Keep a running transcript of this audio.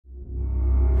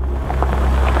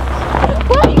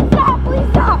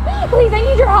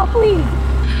please.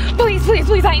 Please, please,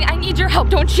 please, I need your help.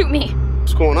 Don't shoot me.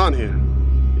 What's going on here?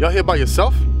 Y'all here by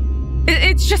yourself?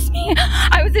 It's just me.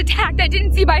 I was attacked. I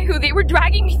didn't see by who. They were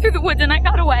dragging me through the woods and I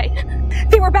got away.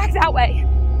 They were back that way.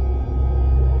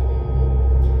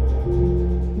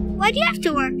 Why do you have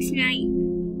to work tonight?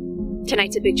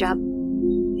 Tonight's a big job.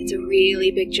 It's a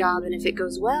really big job, and if it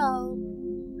goes well,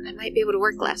 I might be able to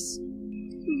work less.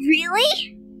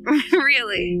 Really?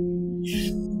 Really?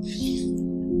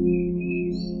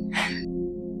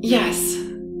 Yes,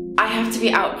 I have to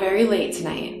be out very late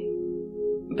tonight.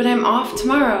 But I'm off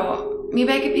tomorrow.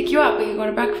 Maybe I could pick you up. We could go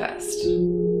to breakfast.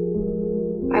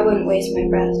 I wouldn't waste my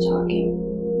breath talking.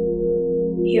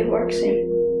 You have work soon.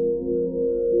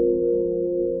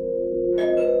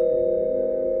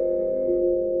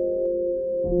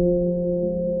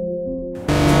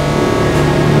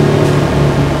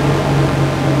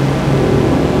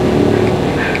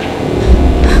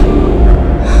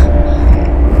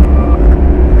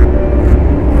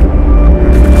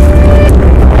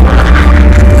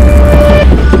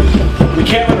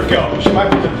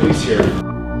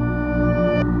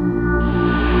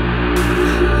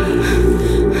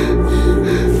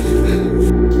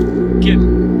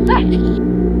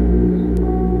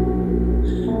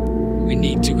 We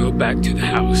need to go back to the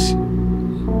house.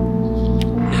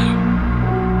 Now,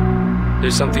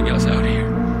 there's something else out here.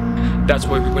 That's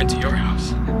why we went to your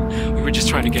house. We were just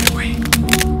trying to get away.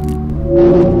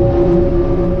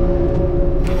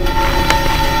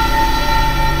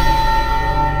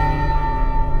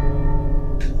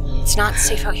 It's not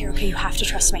safe out here, okay? You have to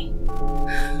trust me.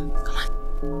 Come on.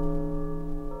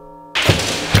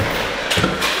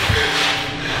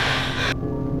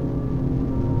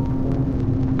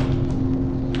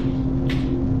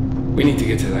 We need to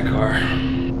get to that car.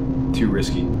 Too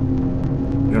risky.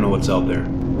 We don't know what's out there.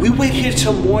 We wait here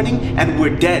till morning and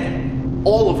we're dead.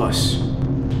 All of us.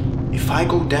 If I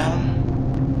go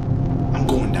down, I'm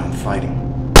going down fighting.